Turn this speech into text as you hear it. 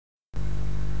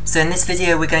So in this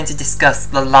video we're going to discuss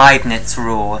the Leibniz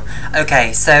rule.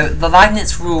 Okay, so the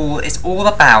Leibniz rule is all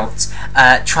about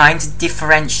trying to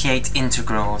differentiate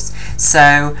integrals.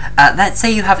 So let's say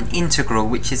you have an integral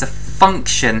which is a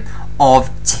function of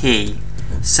t.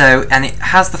 So, and it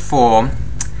has the form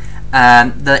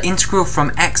the integral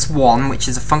from x1, which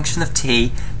is a function of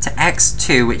t, to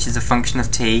x2, which is a function of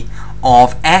t,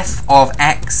 of f of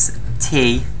x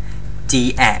t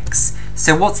dx.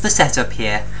 So what's the setup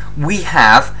here? We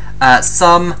have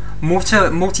some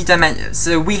multi-dimensional.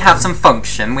 So we have some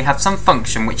function. We have some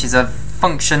function which is a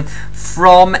function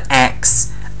from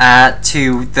x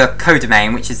to the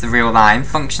codomain, which is the real line,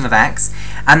 function of x,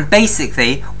 and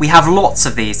basically we have lots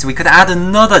of these. So we could add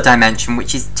another dimension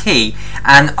which is t,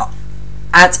 and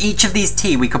at each of these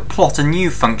t we could plot a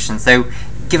new function. So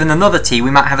given another t,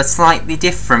 we might have a slightly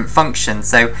different function.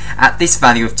 So at this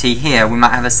value of t here, we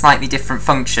might have a slightly different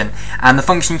function, and the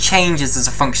function changes as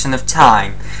a function of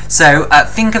time. So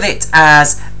think of it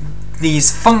as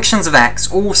these functions of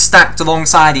x all stacked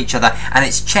alongside each other, and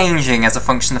it's changing as a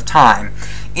function of time.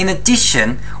 In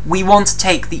addition, we want to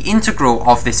take the integral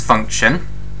of this function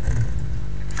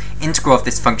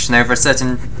over a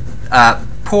certain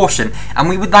portion, and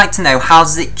we would like to know how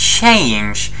does it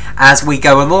change as we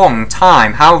go along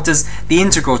time. How does the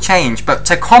integral change? But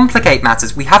to complicate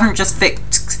matters, we haven't just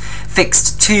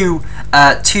fixed two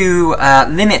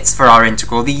limits for our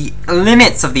integral. The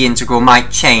limits of the integral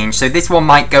might change. So this one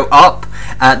might go up,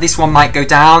 this one might go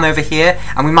down over here,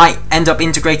 and we might end up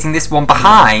integrating this one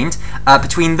behind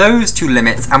between those two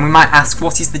limits, and we might ask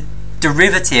what is the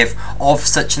derivative of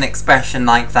such an expression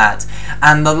like that.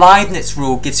 And the Leibniz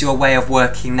rule gives you a way of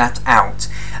working that out.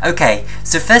 Okay,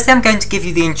 so firstly I'm going to give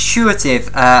you the intuitive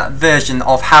version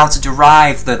of how to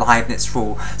derive the Leibniz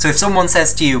rule. So if someone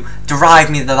says to you, derive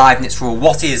me the Leibniz rule,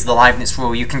 what is the Leibniz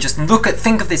rule? You can just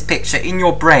think of this picture in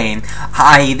your brain,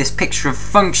 i.e. this picture of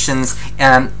functions,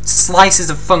 slices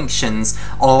of functions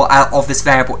of this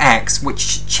variable x,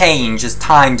 which change as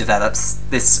time develops,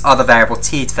 this other variable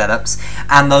t develops,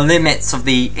 and the limits of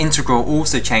the integral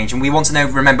also change. And we want to know,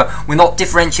 remember, we're not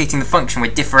differentiating the function, we're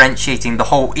differentiating the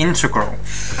whole integral.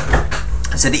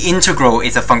 So the integral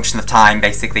is a function of time,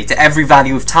 basically. To every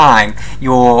value of time,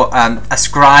 you're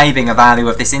ascribing a value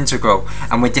of this integral,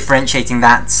 and we're differentiating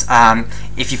that.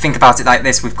 If you think about it like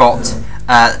this, we've got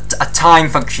a time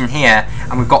function here,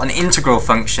 and we've got an integral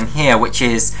function here, which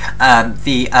is a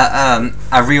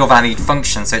real valued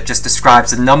function. So it just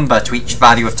describes a number to each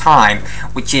value of time,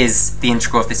 which is the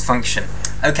integral of this function.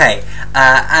 Okay,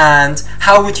 and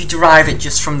how would you derive it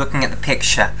just from looking at the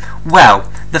picture?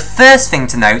 Well, the first thing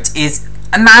to note is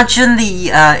imagine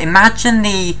the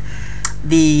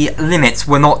limits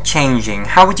were not changing.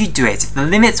 How would you do it? If the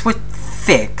limits were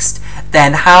fixed,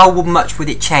 then how much would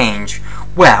it change?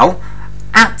 Well,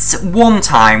 at one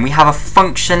time we have a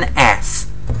function f.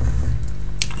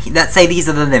 Let's say these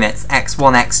are the limits,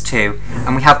 x1, x2,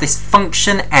 and we have this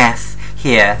function f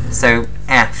here, so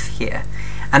f here.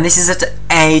 And this is at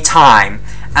a time.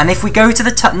 And if we go to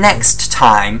the next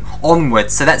time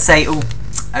onwards, so let's say,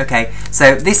 okay,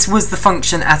 so this was the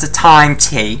function at a time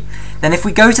t. Then if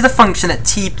we go to the function at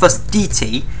t plus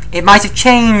dt, it might have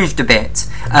changed a bit.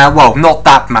 Well, not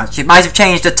that much. It might have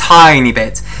changed a tiny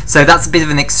bit. So that's a bit of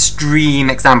an extreme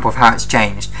example of how it's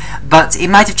changed. But it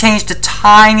might have changed a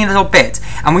tiny little bit.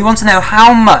 And we want to know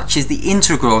how much is the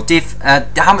integral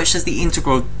how much does the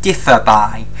integral differ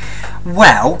by?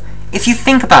 Well, if you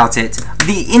think about it,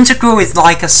 the integral is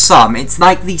like a sum. It's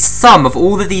like the sum of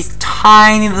all of these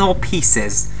tiny little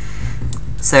pieces.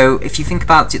 So if you think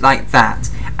about it like that,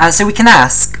 so we can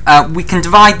we can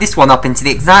divide this one up into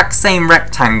the exact same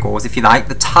rectangles, if you like,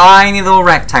 the tiny little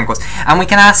rectangles, and we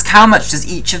can ask how much does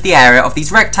each of the area of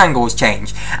these rectangles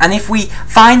change. And if we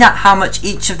find out how much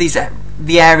each of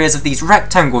the areas of these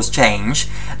rectangles change,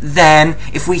 then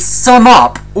if we sum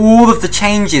up all of the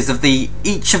changes of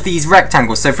each of these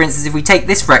rectangles, so for instance if we take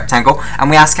this rectangle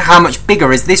and we ask how much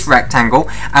bigger is this rectangle,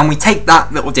 and we take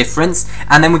that little difference,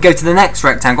 and then we go to the next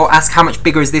rectangle, ask how much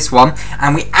bigger is this one,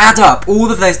 and we add up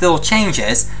all of those little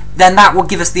changes, then that will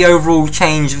give us the overall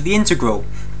change of the integral.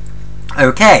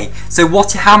 Okay, so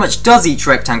how much does each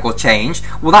rectangle change?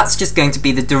 Well, that's just going to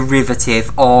be the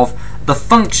derivative of the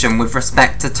function with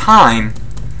respect to time.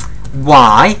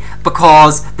 Why?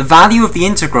 Because the value of the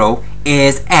integral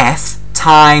is f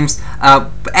times,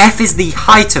 f is the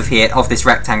height of this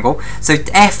rectangle, so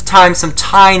f times some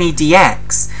tiny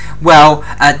dx. Well,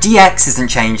 dx isn't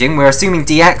changing, we're assuming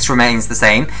dx remains the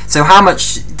same, so how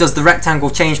much does the rectangle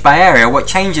change by area? What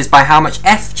changes by how much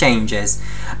f changes?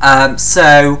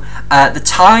 The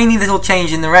tiny little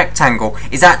change in the rectangle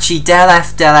is actually del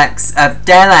f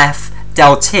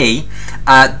del t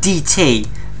dt,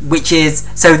 which is,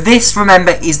 so this,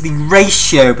 remember, is the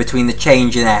ratio between the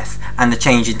change in f and the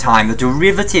change in time. The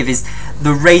derivative is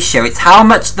the ratio. It's how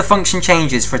much the function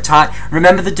changes for time.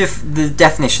 Remember the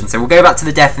definition. So we'll go back to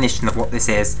the definition of what this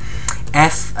is.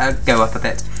 F, go up a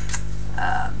bit.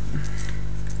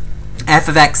 F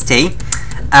of xt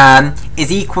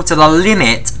is equal to the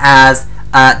limit as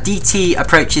dt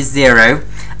approaches 0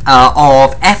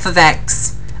 of f of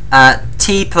x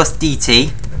t plus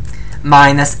dt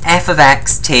minus f of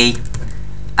xt,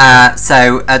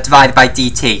 divided by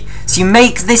dt. So you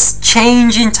make this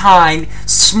change in time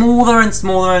smaller and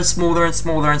smaller and smaller and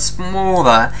smaller and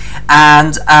smaller,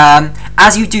 and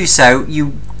as you do so,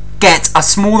 you get a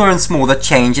smaller and smaller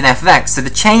change in f of x. So the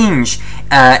change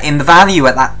in the value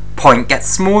at that point gets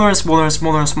smaller and smaller and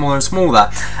smaller and smaller and smaller,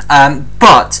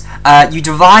 but you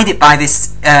divide it by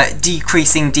this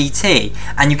decreasing dt,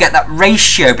 and you get that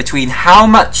ratio between how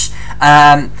much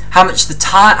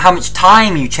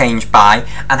time you change by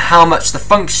and how much the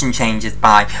function changes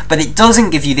by. But it doesn't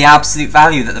give you the absolute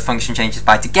value that the function changes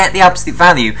by. To get the absolute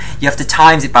value, you have to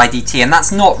times it by dt, and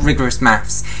that's not rigorous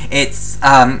maths. It's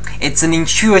an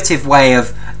intuitive way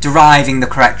of deriving the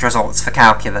correct results for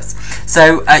calculus.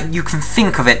 So you can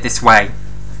think of it this way.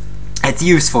 It's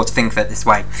useful to think of it this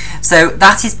way. So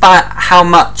that is by how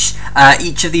much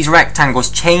each of these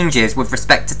rectangles changes with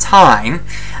respect to time.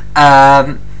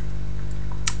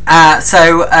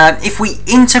 If we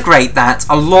integrate that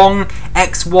along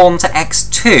x1 to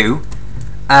x2,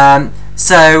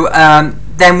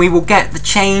 then we will get the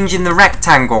change in the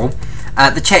rectangle,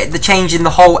 the change in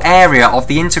the whole area of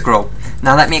the integral.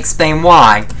 Now let me explain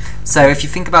why. So if you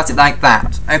think about it like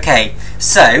that, okay,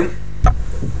 so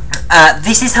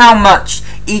this is how much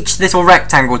each little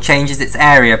rectangle changes its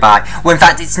area by. Well, in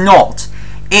fact, it's not.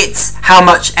 It's how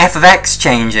much f of x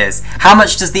changes. How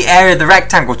much does the area of the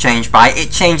rectangle change by? It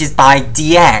changes by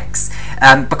dx,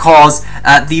 because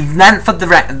the length of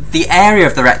the area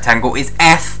of the rectangle is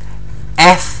f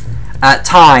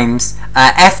times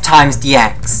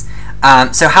dx.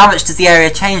 So how much does the area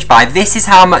change by? This is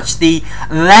how much the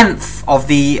length of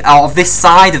this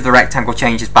side of the rectangle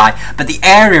changes by, but the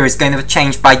area is going to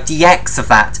change by dx of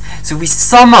that. So if we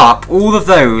sum up all of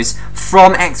those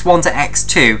from x1 to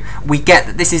x2, we get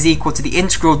that this is equal to the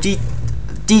integral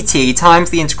dt times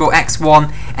the integral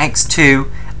x1 x2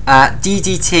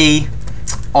 ddt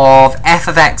of f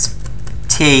of x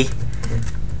t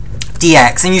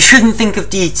dx. And you shouldn't think of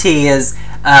dt as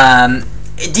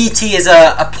dt is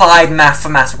a applied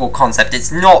mathematical concept.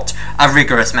 It's not a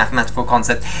rigorous mathematical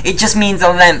concept. It just means a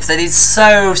length that is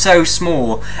so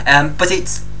small, but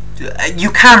it's you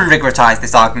can rigorotize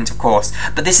this argument, of course,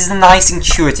 but this is a nice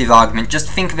intuitive argument. Just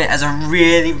think of it as a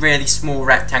really small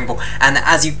rectangle, and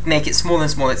as you make it smaller and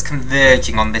smaller, it's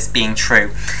converging on this being true.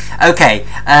 Okay,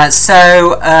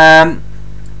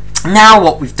 now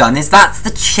what we've done is that's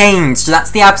the change, so that's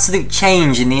the absolute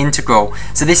change in the integral.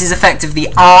 So this is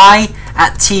effectively I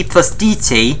at t plus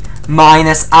dt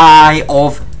minus I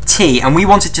of t, and we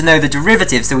wanted to know the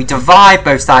derivative, so we divide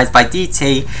both sides by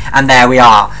dt, and there we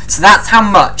are. So that's how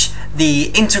much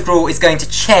the integral is going to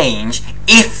change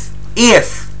if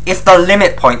the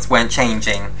limit points weren't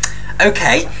changing.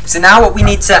 Okay, so now what we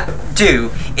need to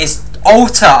do is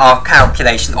alter our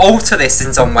calculation, alter this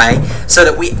in some way, so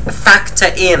that we factor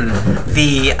in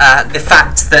the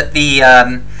fact that the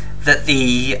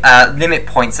limit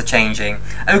points are changing.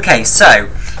 Okay, so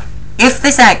if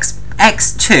this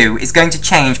x2 is going to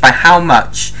change by how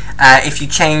much if you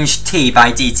change t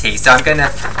by dt? So I'm going to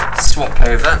swap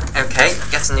over. Okay,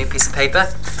 get a new piece of paper.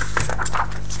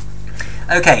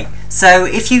 Okay, so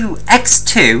if you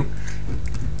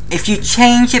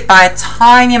change it by a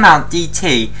tiny amount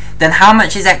dt, then how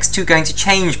much is x2 going to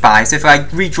change by? So if I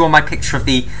redraw my picture of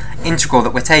the integral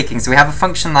that we're taking, so we have a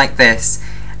function like this,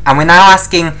 and we're now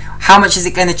asking how much is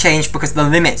it going to change because the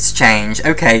limits change.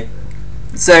 Okay,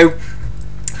 so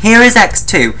here is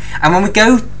x2, and when we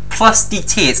go plus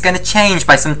dt, it's going to change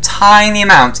by some tiny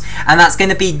amount, and that's going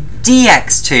to be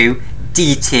dx2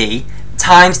 dt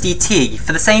times dt,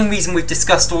 for the same reason we've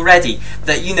discussed already,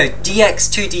 that, you know,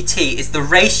 dx2 dt is the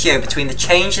ratio between the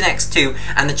change in x2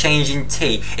 and the change in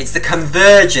t. It's the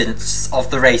convergence of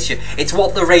the ratio. It's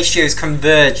what the ratios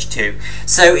converge to.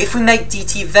 So if we make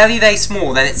dt very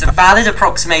small, then it's a valid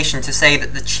approximation to say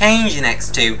that the change in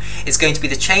x2 is going to be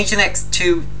the change in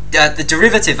x2, the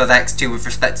derivative of x2 with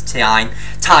respect to time,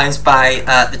 times by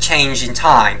the change in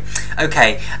time.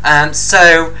 Okay,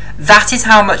 so that is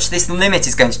how much this limit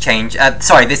is going to change.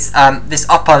 This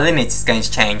upper limit is going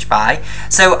to change by.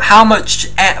 So how much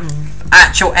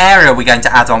actual area we're going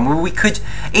to add on? Well, we could,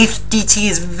 if dt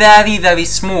is very, very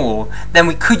small, then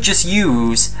we could just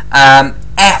use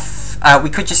f. We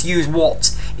could just use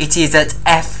what it is at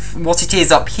f, what it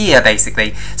is up here,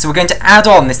 basically. So we're going to add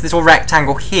on this little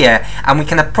rectangle here, and we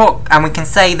can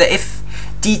say that if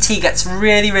dt gets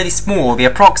really, really small, the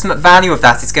approximate value of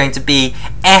that is going to be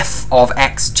f of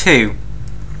x2.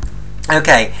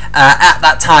 Okay, at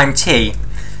that time t.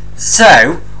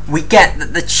 So we get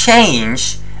that the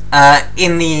change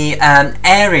in the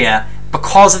area,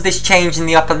 because of this change in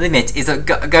the upper limit, is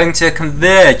going to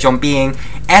converge on being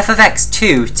f of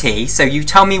x2 t. So you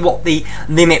tell me what the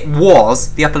limit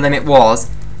was, the upper limit was,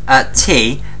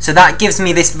 t. So that gives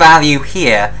me this value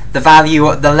here, the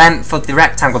value, the length of the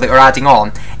rectangle that we're adding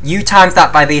on. You times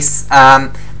that by this,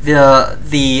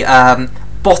 the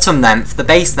bottom length, the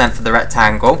base length of the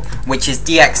rectangle, which is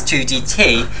dx2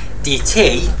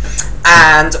 dt,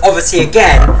 and obviously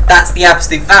again that's the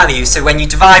absolute value, so when you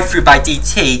divide through by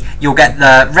dt you'll get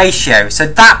the ratio. So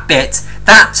that bit,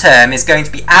 that term, is going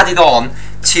to be added on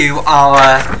to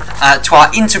our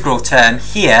integral term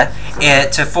here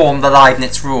to form the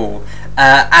Leibniz rule.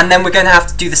 And then we're going to have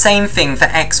to do the same thing for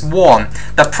x1.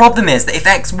 The problem is that if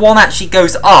x1 actually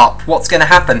goes up, what's going to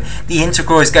happen? The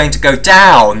integral is going to go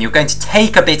down. You're going to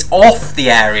take a bit off the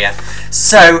area.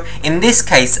 So in this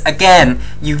case, again,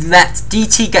 you let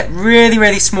dt get really,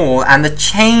 really small, and the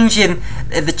change in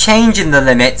the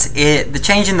limit, the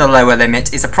change in the lower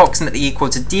limit, is approximately equal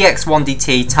to dx1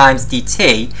 dt times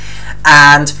dt,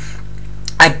 and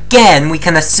again, we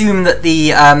can assume that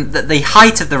the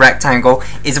height of the rectangle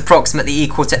is approximately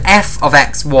equal to f of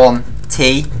x1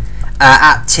 t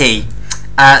at t.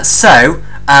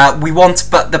 We want,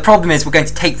 but the problem is we're going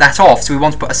to take that off, so we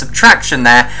want to put a subtraction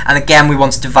there, and again we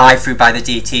want to divide through by the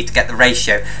dt to get the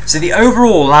ratio. So the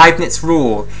overall Leibniz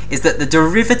rule is that the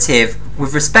derivative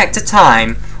with respect to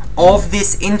time of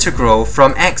this integral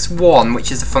from x1,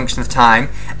 which is a function of time,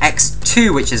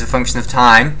 x2, which is a function of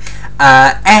time,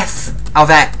 f of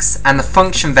x, and the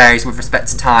function varies with respect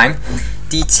to time,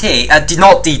 dx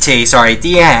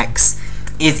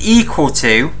is equal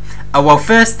to, well,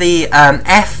 first the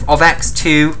f of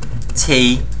x2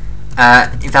 t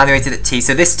evaluated at t,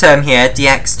 so this term here,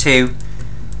 dx2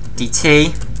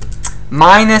 dt,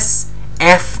 minus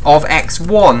f of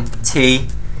x1 t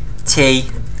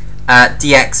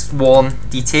dx1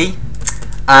 dt,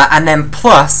 and then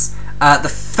plus the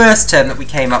first term that we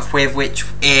came up with, which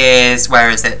is, where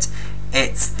is it?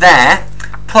 It's there,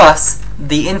 plus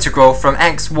the integral from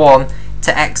x1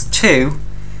 to x2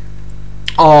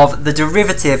 of the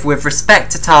derivative with respect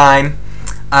to time,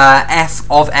 f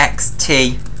of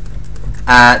xt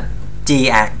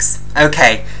dx.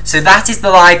 Okay, so that is the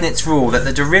Leibniz rule, that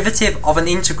the derivative of an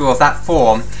integral of that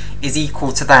form is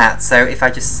equal to that. So if I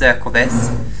just circle this,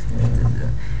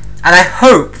 and I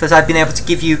hope that I've been able to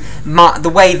give you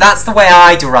that's the way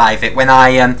I derive it when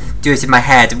I do it in my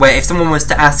head, where if someone was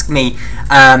to ask me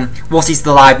what is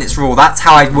the Leibniz rule, that's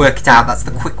how I'd work it out. That's the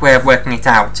quick way of working it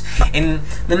out. In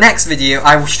the next video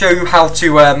I will show you how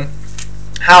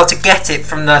to get it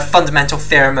from the fundamental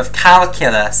theorem of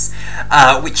calculus,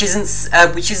 which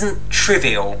isn't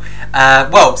trivial.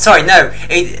 Well, sorry, no,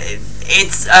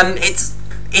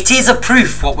 it is a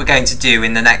proof what we're going to do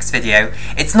in the next video.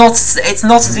 It's not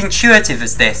as intuitive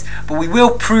as this, but we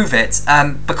will prove it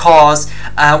because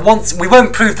once we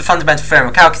won't prove the fundamental theorem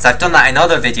of calculus. I've done that in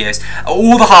other videos.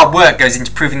 All the hard work goes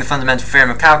into proving the fundamental theorem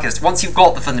of calculus. Once you've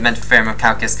got the fundamental theorem of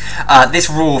calculus, this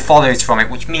rule follows from it,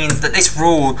 which means that this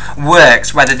rule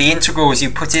works whether the integrals you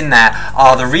put in there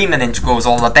are the Riemann integrals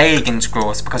or Lebesgue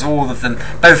integrals, because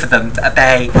both of them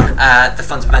obey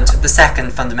the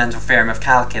second fundamental theorem of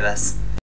calculus.